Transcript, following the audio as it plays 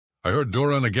heard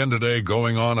Doran again today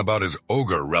going on about his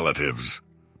ogre relatives.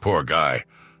 Poor guy.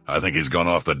 I think he's gone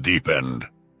off the deep end.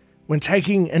 When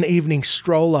taking an evening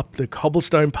stroll up the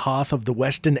cobblestone path of the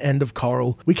western end of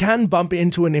Coral, we can bump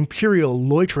into an Imperial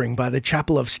loitering by the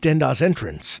Chapel of Stendar's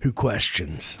entrance, who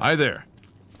questions. Hi there.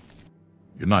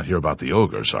 You're not here about the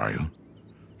ogres, are you?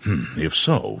 If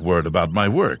so, word about my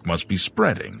work must be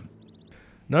spreading.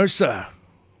 No, sir.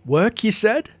 Work, you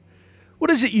said?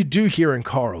 What is it you do here in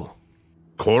Coral?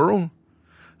 Coral?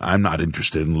 I'm not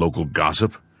interested in local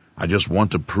gossip. I just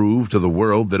want to prove to the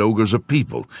world that ogres are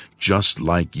people, just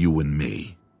like you and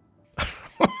me.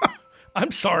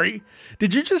 I'm sorry.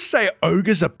 Did you just say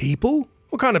ogres are people?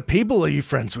 What kind of people are you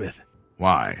friends with?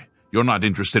 Why? You're not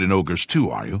interested in ogres too,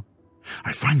 are you?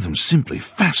 I find them simply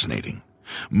fascinating.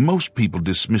 Most people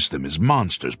dismiss them as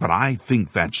monsters, but I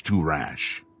think that's too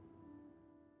rash.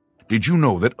 Did you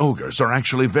know that ogres are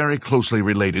actually very closely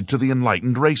related to the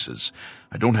enlightened races?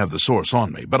 I don't have the source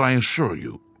on me, but I assure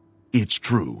you, it's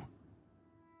true.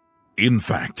 In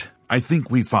fact, I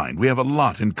think we find we have a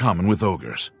lot in common with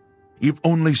ogres. If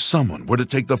only someone were to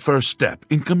take the first step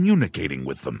in communicating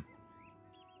with them.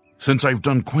 Since I've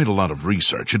done quite a lot of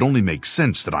research, it only makes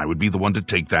sense that I would be the one to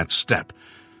take that step.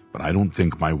 But I don't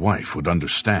think my wife would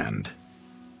understand.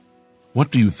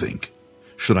 What do you think?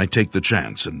 Should I take the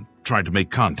chance and try to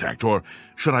make contact, or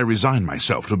should I resign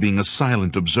myself to being a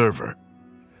silent observer?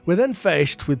 We're then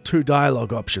faced with two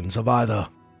dialogue options of either.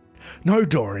 No,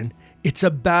 Doran, it's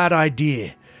a bad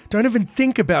idea. Don't even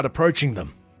think about approaching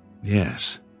them.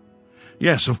 Yes.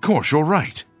 Yes, of course, you're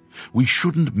right. We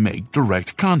shouldn't make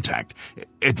direct contact,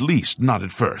 at least not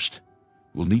at first.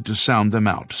 We'll need to sound them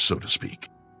out, so to speak.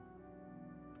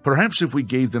 Perhaps if we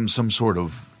gave them some sort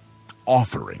of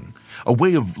offering, a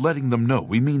way of letting them know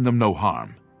we mean them no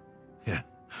harm. Yeah,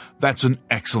 that's an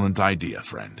excellent idea,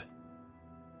 friend.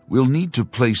 We'll need to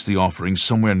place the offering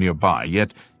somewhere nearby,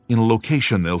 yet in a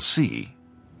location they'll see.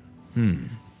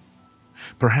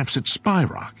 Perhaps it's Spy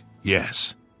Rock.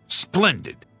 Yes,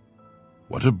 splendid.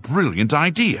 What a brilliant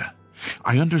idea.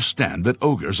 I understand that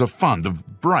ogres are fond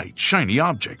of bright, shiny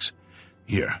objects.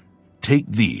 Here, take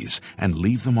these and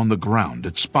leave them on the ground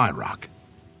at Spy Rock.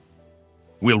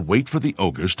 We'll wait for the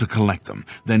ogres to collect them,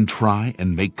 then try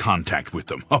and make contact with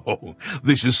them. Oh,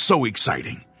 this is so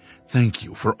exciting. Thank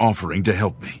you for offering to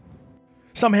help me.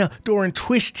 Somehow, Doran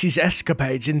twists his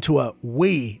escapades into a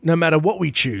we, no matter what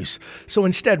we choose, so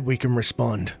instead we can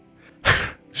respond.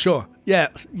 Sure,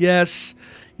 yes,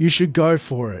 you should go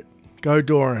for it. Go,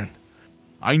 Doran.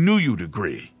 I knew you'd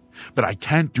agree, but I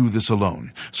can't do this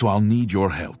alone, so I'll need your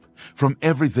help. From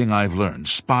everything I've learned,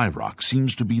 Spy Rock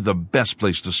seems to be the best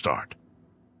place to start.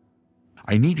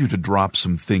 I need you to drop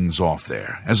some things off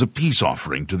there as a peace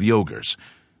offering to the ogres.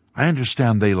 I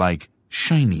understand they like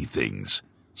shiny things,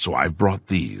 so I've brought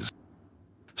these.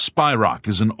 Spy Rock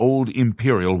is an old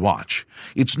Imperial watch.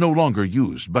 It's no longer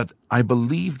used, but I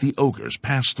believe the ogres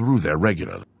pass through there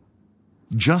regularly.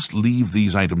 Just leave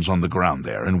these items on the ground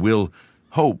there, and we'll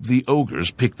hope the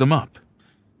ogres pick them up.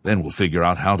 Then we'll figure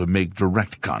out how to make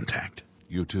direct contact.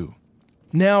 You too.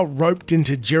 Now roped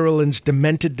into Geraldine's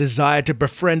demented desire to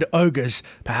befriend ogres,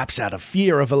 perhaps out of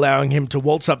fear of allowing him to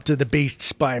waltz up to the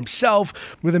beasts by himself,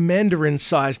 with a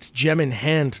mandarin-sized gem in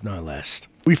hand, no less.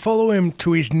 We follow him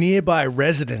to his nearby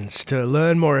residence to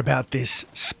learn more about this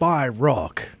Spy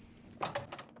Rock.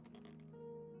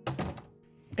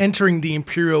 Entering the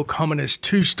Imperial Commoner's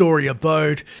two-story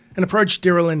abode, and approach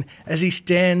Geraldine as he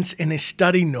stands in his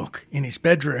study nook in his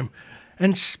bedroom,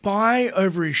 and spy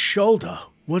over his shoulder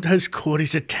what has caught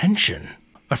his attention.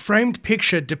 A framed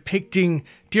picture depicting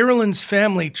Geraldine's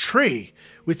family tree,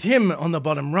 with him on the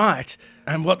bottom right,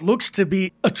 and what looks to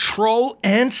be a troll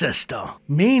ancestor,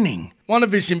 meaning one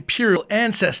of his Imperial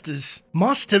ancestors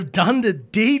must have done the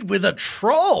deed with a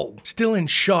troll. Still in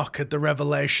shock at the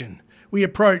revelation, we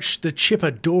approach the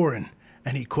chipper Doran,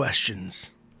 and he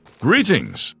questions.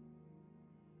 Greetings!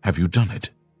 Have you done it?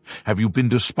 Have you been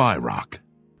to Spy Rock?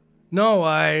 No,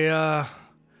 I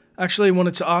actually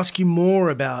wanted to ask you more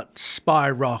about Spy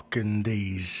Rock and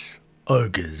these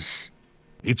ogres.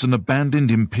 It's an abandoned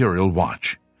Imperial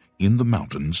watch in the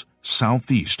mountains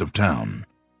southeast of town.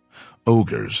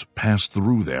 Ogres pass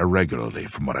through there regularly,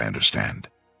 from what I understand.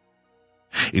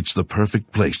 It's the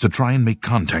perfect place to try and make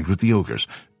contact with the ogres,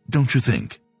 don't you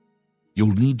think?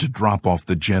 You'll need to drop off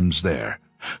the gems there,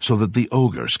 so that the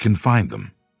ogres can find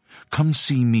them. Come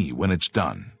see me when it's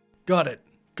done. Got it.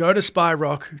 Go to Spy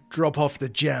Rock, drop off the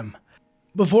gem.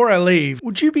 Before I leave,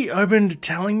 would you be open to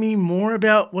telling me more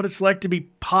about what it's like to be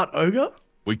part ogre?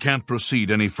 We can't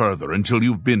proceed any further until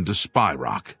you've been to Spy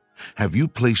Rock. Have you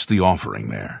placed the offering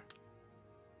there?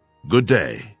 Good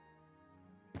day.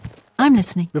 I'm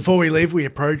listening. Before we leave, we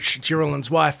approach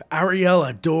Giralin's wife,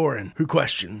 Ariella Doran, who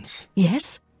questions.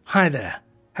 Yes? Hi there.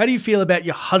 How do you feel about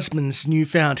your husband's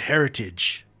newfound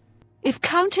heritage? If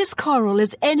Countess Coral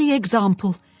is any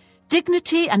example,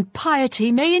 dignity and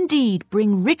piety may indeed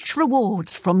bring rich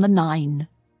rewards from the Nine.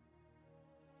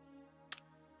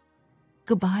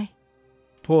 Goodbye.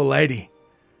 Poor lady.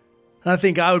 I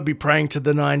think I would be praying to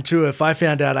the Nine too if I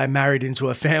found out I married into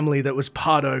a family that was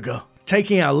part ogre.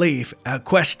 Taking our leave, our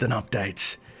quest and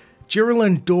updates.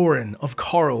 Girilin Doran of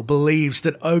Coral believes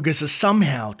that ogres are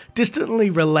somehow distantly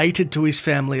related to his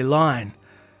family line.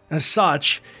 As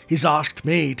such, he's asked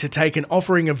me to take an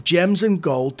offering of gems and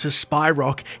gold to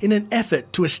Spyrock in an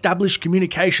effort to establish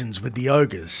communications with the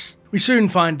ogres. We soon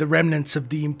find the remnants of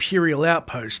the Imperial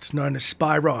outpost known as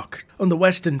Spyrock on the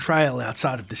western trail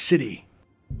outside of the city.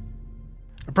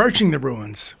 Approaching the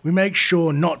ruins, we make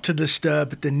sure not to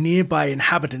disturb the nearby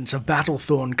inhabitants of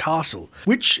Battlethorn Castle,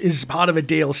 which is part of a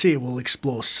DLC we'll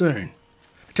explore soon.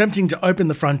 Attempting to open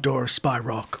the front door of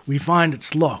Spyrock, we find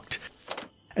it's locked,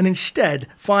 and instead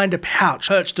find a pouch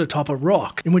perched atop a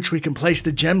rock in which we can place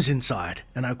the gems inside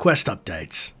and our quest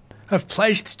updates. I've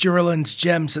placed Girilin's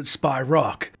gems at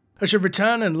Spyrock. I should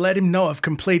return and let him know I've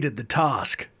completed the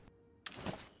task.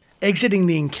 Exiting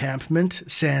the encampment,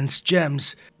 sans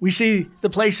gems, we see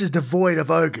the place is devoid of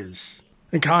ogres.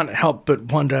 I can't help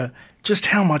but wonder just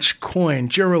how much coin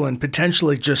Girilin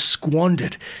potentially just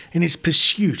squandered in his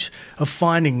pursuit of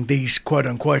finding these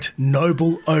quote-unquote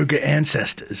noble ogre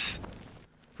ancestors.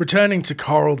 Returning to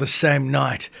Coral the same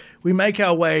night, we make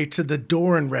our way to the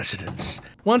Doran residence.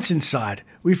 Once inside,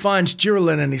 we find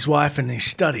Girilin and his wife in his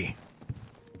study.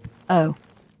 Oh.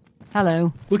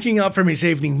 Hello. Looking up from his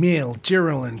evening meal,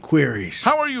 Girilin queries.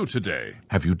 How are you today?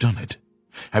 Have you done it?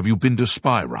 Have you been to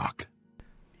Spyrock?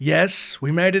 Yes,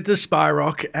 we made it to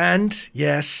Spyrock, and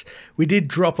yes, we did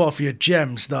drop off your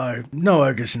gems, though no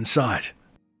ogres in sight.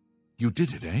 You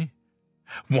did it, eh?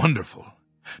 Wonderful.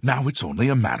 Now it's only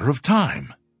a matter of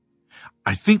time.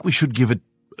 I think we should give it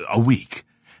a week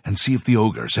and see if the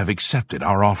ogres have accepted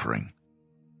our offering.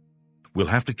 We'll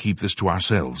have to keep this to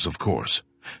ourselves, of course.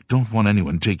 Don't want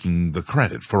anyone taking the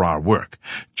credit for our work.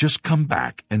 Just come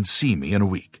back and see me in a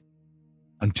week.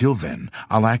 Until then,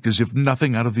 I'll act as if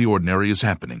nothing out of the ordinary is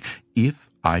happening,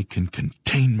 if I can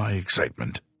contain my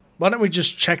excitement. Why don't we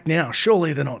just check now?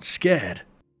 Surely they're not scared.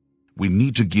 We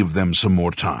need to give them some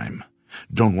more time.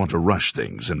 Don't want to rush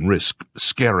things and risk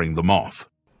scaring them off.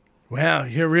 Wow,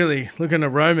 you're really looking to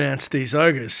romance these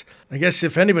ogres. I guess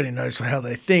if anybody knows how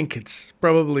they think, it's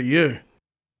probably you.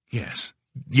 Yes.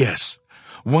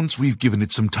 Once we've given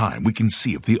it some time, we can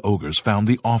see if the ogres found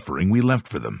the offering we left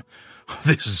for them.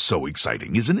 This is so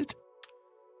exciting, isn't it?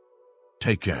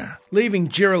 Take care. Leaving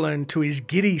Girilin to his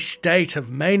giddy state of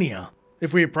mania.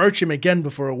 If we approach him again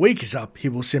before a week is up, he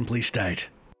will simply state,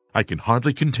 I can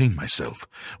hardly contain myself.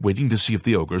 Waiting to see if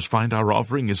the ogres find our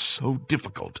offering is so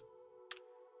difficult.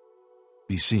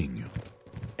 Be seeing you.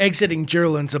 Exiting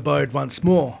Girilin's abode once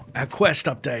more, our quest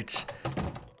updates.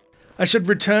 I should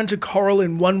return to Coral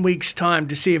in 1 week's time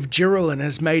to see if Girilin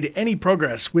has made any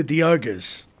progress with the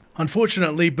ogres.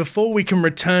 Unfortunately, before we can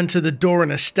return to the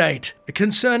Doran estate, a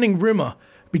concerning rumour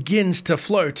begins to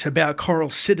float about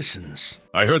Coral's citizens.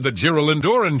 I heard that Girilin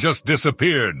Doran just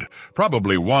disappeared,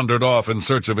 probably wandered off in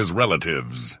search of his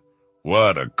relatives.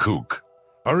 What a kook.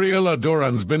 Ariella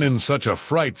Doran's been in such a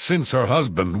fright since her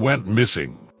husband went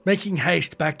missing. Making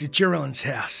haste back to Girilin's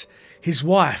house, his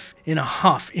wife, in a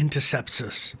huff, intercepts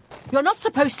us. You're not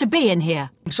supposed to be in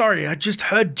here. I'm sorry, I just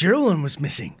heard Girilin was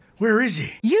missing. Where is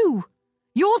he?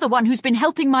 You're the one who's been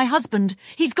helping my husband.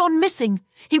 He's gone missing.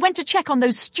 He went to check on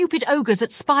those stupid ogres at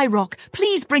Spyrock.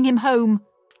 Please bring him home.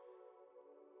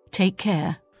 Take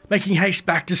care. Making haste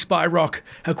back to Spyrock,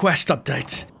 her quest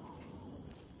updates.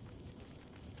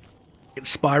 At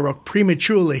Spyrock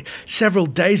prematurely several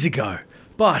days ago,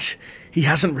 but he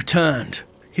hasn't returned.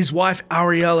 His wife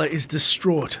Ariella is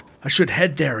distraught. I should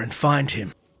head there and find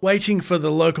him. Waiting for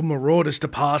the local marauders to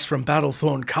pass from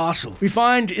Battlethorn Castle, we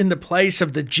find in the place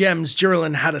of the gems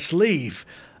Girilin had us leave,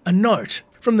 a note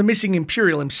from the missing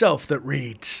Imperial himself that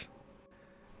reads,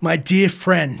 My dear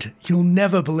friend, you'll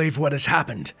never believe what has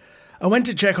happened. I went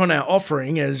to check on our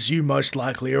offering, as you most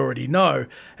likely already know,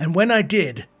 and when I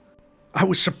did, I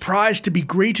was surprised to be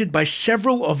greeted by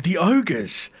several of the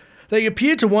ogres. They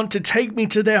appear to want to take me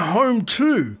to their home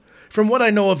too. From what I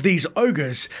know of these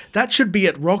ogres, that should be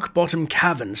at Rock Bottom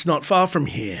Caverns, not far from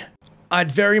here.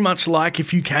 I'd very much like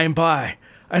if you came by.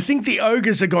 I think the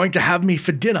ogres are going to have me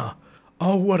for dinner.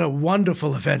 Oh, what a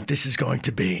wonderful event this is going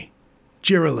to be.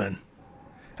 Girilin.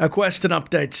 Our quest and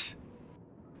updates.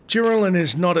 Girilin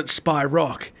is not at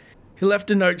Spyrock. He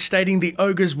left a note stating the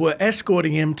ogres were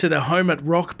escorting him to their home at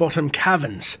Rock Bottom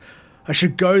Caverns. I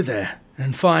should go there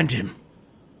and find him.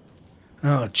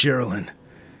 Oh, Geraldine,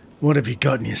 what have you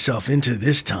gotten yourself into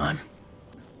this time?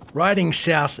 Riding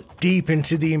south deep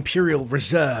into the Imperial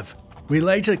Reserve, we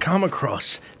later come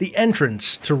across the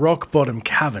entrance to Rock Bottom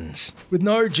Caverns. With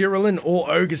no Geraldine or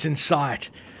ogres in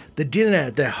sight, the dinner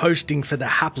they're hosting for the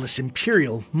hapless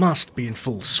Imperial must be in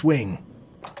full swing.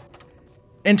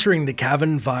 Entering the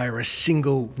cavern via a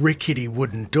single rickety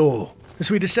wooden door.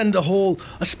 As we descend the hall,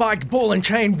 a spiked ball and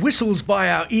chain whistles by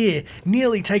our ear,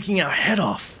 nearly taking our head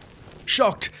off.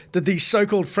 Shocked that these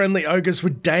so-called friendly ogres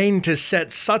would deign to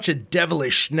set such a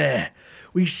devilish snare,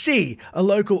 we see a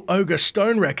local ogre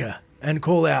stonewrecker and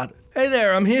call out, "Hey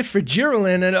there, I'm here for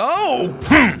Geraldine," and oh!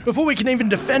 Before we can even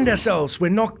defend ourselves, we're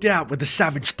knocked out with a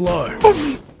savage blow.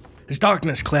 As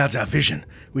darkness clouds our vision,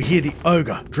 we hear the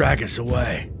ogre drag us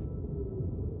away.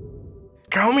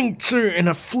 Coming to in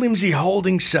a flimsy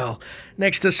holding cell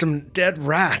next to some dead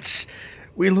rats,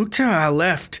 we look to our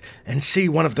left and see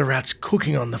one of the rats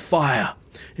cooking on the fire,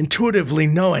 intuitively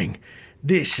knowing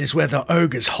this is where the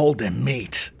ogres hold their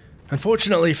meat.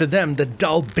 Unfortunately for them, the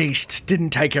dull beast didn't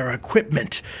take our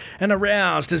equipment and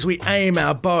aroused as we aim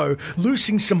our bow,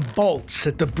 loosing some bolts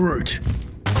at the brute.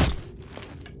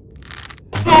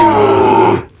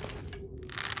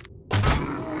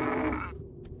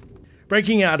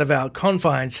 Breaking out of our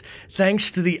confines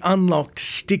thanks to the unlocked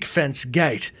stick fence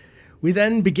gate, we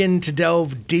then begin to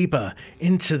delve deeper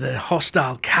into the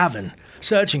hostile cavern,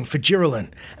 searching for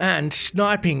Geraldine and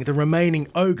sniping the remaining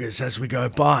ogres as we go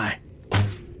by.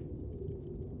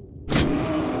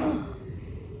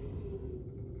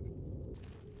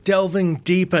 Delving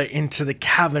deeper into the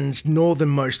cavern's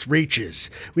northernmost reaches,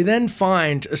 we then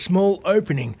find a small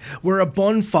opening where a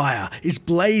bonfire is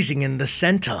blazing in the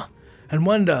centre, and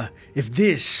wonder if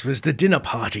this was the dinner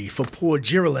party for poor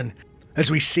Geraldine, as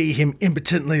we see him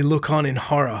impotently look on in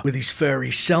horror with his furry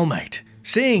cellmate.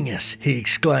 Seeing us, he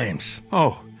exclaims,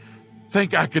 "Oh,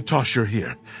 thank Akatosh you're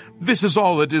here. This is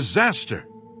all a disaster.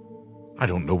 I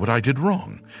don't know what I did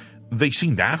wrong. They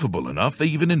seemed affable enough. They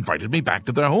even invited me back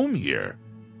to their home here.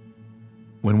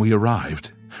 When we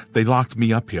arrived, they locked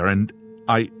me up here, and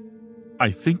I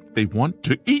think they want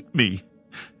to eat me.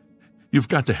 You've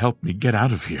got to help me get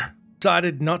out of here."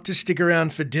 Decided not to stick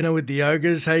around for dinner with the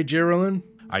ogres, hey Geraldine?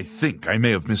 I think I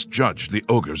may have misjudged the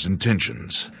ogre's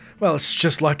intentions. Well, it's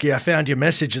just lucky I found your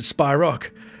message at Spy Rock.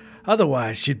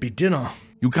 Otherwise, you'd be dinner.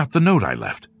 You got the note I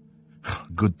left.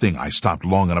 Good thing I stopped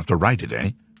long enough to write it,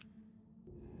 eh?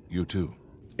 You too.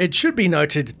 It should be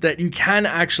noted that you can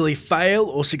actually fail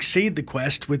or succeed the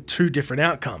quest with two different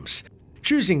outcomes.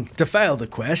 Choosing to fail the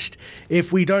quest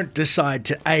if we don't decide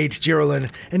to aid Geraldine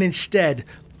and instead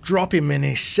drop him in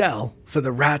his cell for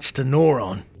the rats to gnaw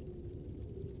on.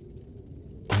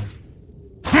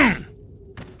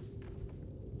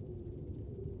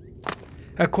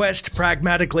 Our quest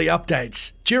pragmatically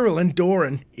updates. Geraldine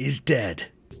Doran is dead.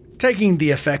 Taking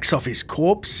the effects off his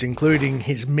corpse, including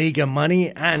his meagre money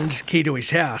and key to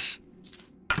his house,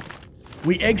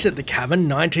 we exit the cavern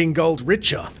 19 gold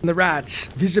richer, and the rats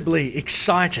visibly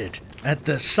excited at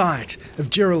the sight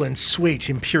of Geraldine's sweet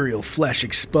imperial flesh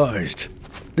exposed.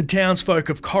 The townsfolk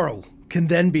of Coral can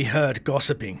then be heard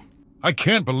gossiping. "I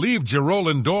can't believe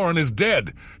Geraldine Doran is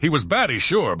dead. He was batty,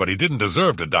 sure, but he didn't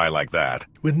deserve to die like that."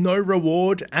 With no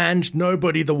reward and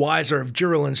nobody the wiser of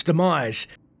Geraldine's demise,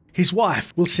 his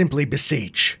wife will simply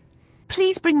beseech,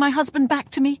 Please bring my husband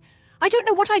back to me. I don't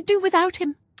know what I'd do without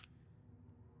him.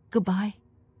 Goodbye.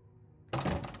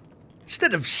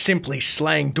 Instead of simply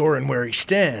slaying Doran where he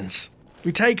stands,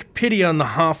 we take pity on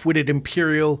the half-witted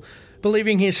Imperial,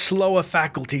 believing his slower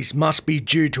faculties must be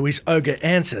due to his ogre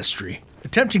ancestry.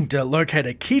 Attempting to locate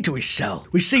a key to his cell,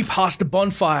 we see past the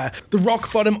bonfire the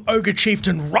rock-bottom ogre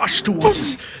chieftain rush towards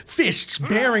us, fists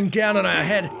bearing down on our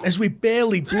head as we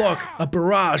barely block a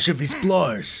barrage of his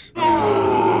blows.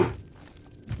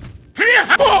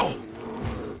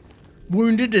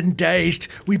 Wounded and dazed,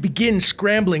 we begin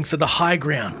scrambling for the high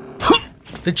ground.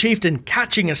 The chieftain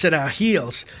catching us at our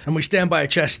heels, and we stand by a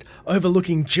chest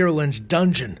overlooking Geraldine's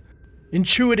dungeon.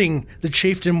 Intuiting the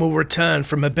chieftain will return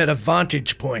from a better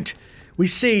vantage point, we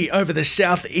see over the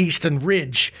southeastern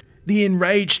ridge the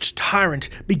enraged tyrant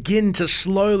begin to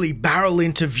slowly barrel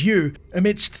into view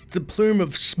amidst the plume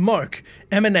of smoke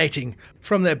emanating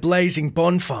from their blazing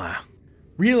bonfire.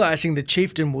 Realizing the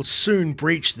chieftain will soon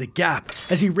breach the gap,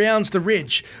 as he rounds the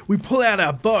ridge, we pull out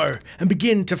our bow and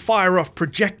begin to fire off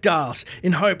projectiles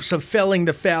in hopes of felling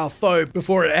the foul foe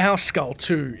before our skull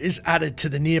too is added to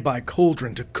the nearby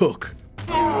cauldron to cook.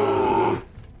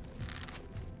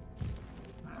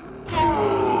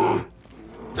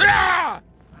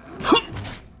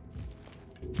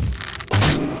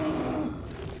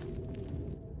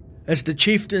 As the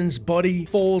chieftain's body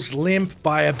falls limp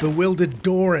by a bewildered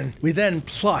Doran, we then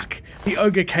pluck the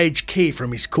ogre cage key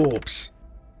from his corpse.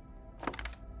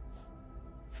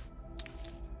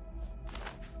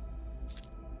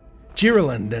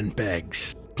 Giralyn then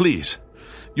begs, Please,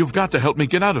 you've got to help me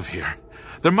get out of here.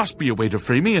 There must be a way to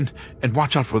free me, and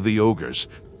watch out for the ogres.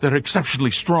 They're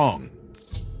exceptionally strong.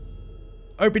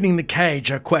 Opening the cage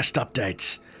are quest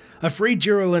updates. I freed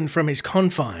Giralyn from his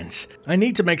confines. I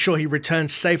need to make sure he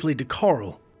returns safely to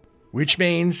Coral, which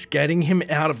means getting him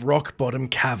out of rock bottom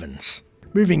caverns.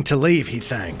 Moving to leave, he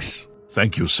thanks.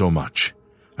 Thank you so much.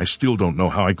 I still don't know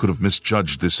how I could have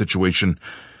misjudged this situation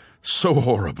so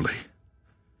horribly.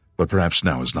 But perhaps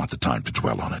now is not the time to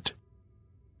dwell on it.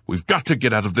 We've got to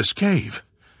get out of this cave.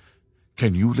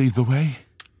 Can you lead the way?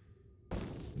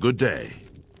 Good day.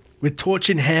 With torch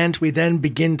in hand, we then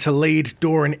begin to lead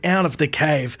Doran out of the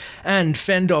cave and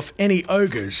fend off any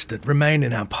ogres that remain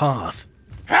in our path.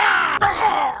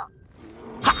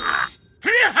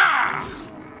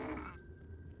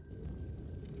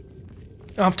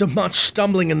 After much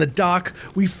stumbling in the dark,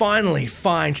 we finally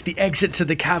find the exit to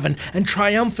the cavern and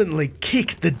triumphantly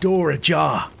kick the door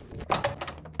ajar.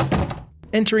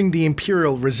 Entering the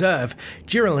Imperial Reserve,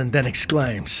 Giralyn then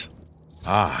exclaims,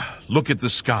 Ah, look at the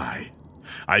sky.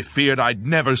 I feared I'd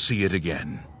never see it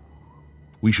again.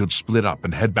 We should split up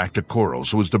and head back to Coral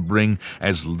so as to bring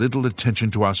as little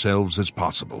attention to ourselves as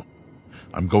possible.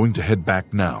 I'm going to head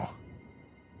back now.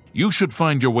 You should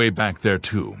find your way back there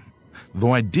too,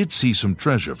 though I did see some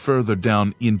treasure further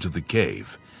down into the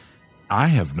cave. I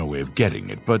have no way of getting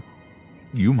it, but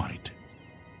you might.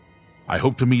 I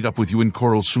hope to meet up with you in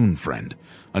Coral soon, friend.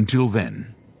 Until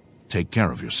then, take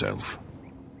care of yourself.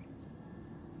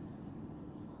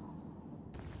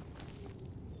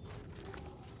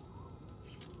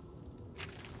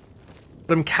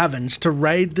 Caverns to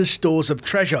raid the stores of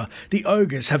treasure the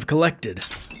ogres have collected.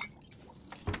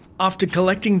 After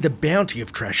collecting the bounty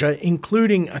of treasure,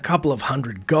 including a couple of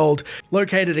 100 gold,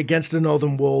 located against the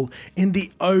northern wall in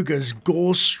the ogres'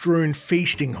 gore-strewn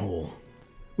feasting hall,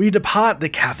 we depart the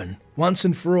cavern once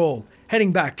and for all,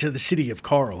 heading back to the city of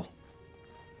Coral.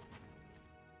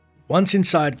 Once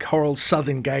inside Coral's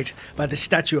southern gate by the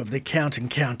statue of the Count and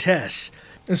Countess,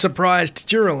 a surprised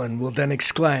Giralyn will then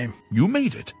exclaim, You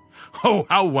made it! Oh,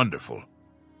 how wonderful!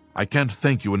 I can't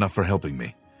thank you enough for helping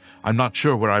me. I'm not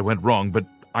sure where I went wrong, but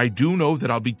I do know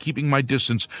that I'll be keeping my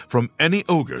distance from any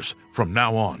ogres from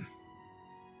now on.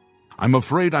 I'm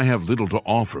afraid I have little to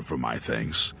offer for my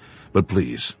thanks, but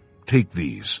please, take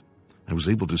these. I was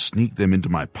able to sneak them into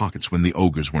my pockets when the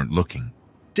ogres weren't looking.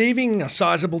 Receiving a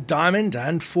sizable diamond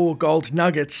and 4 gold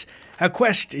nuggets, our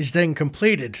quest is then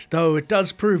completed, though it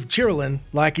does prove Giralyn,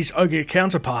 like his ogre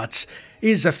counterparts,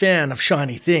 is a fan of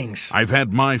shiny things. I've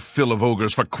had my fill of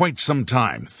ogres for quite some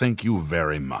time. Thank you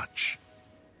very much.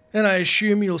 And I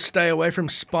assume you'll stay away from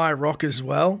Spy Rock as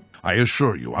well? I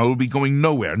assure you, I will be going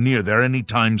nowhere near there any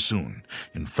time soon.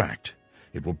 In fact,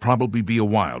 it will probably be a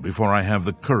while before I have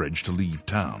the courage to leave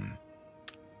town.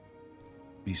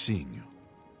 Be seeing you.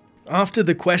 After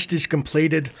the quest is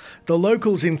completed, the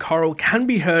locals in Coral can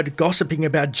be heard gossiping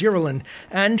about Giralyn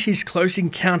and his close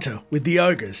encounter with the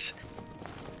ogres.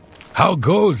 How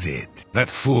goes it? That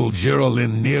fool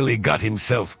Giralyn nearly got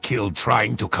himself killed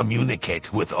trying to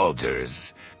communicate with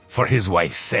ogres. For his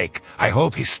wife's sake, I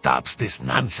hope he stops this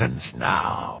nonsense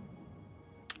now.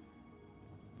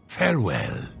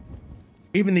 Farewell.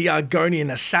 Even the Argonian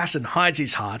assassin hides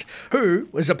his heart, who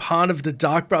was a part of the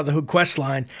Dark Brotherhood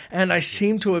questline, and I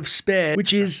seem to have spared,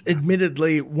 which is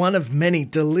admittedly one of many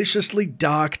deliciously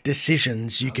dark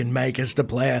decisions you can make as the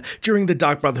player during the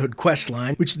Dark Brotherhood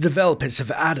questline, which the developers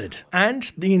have added.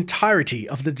 And the entirety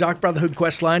of the Dark Brotherhood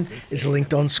questline is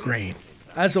linked on screen.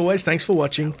 As always, thanks for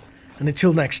watching, and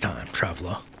until next time,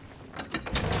 Traveller.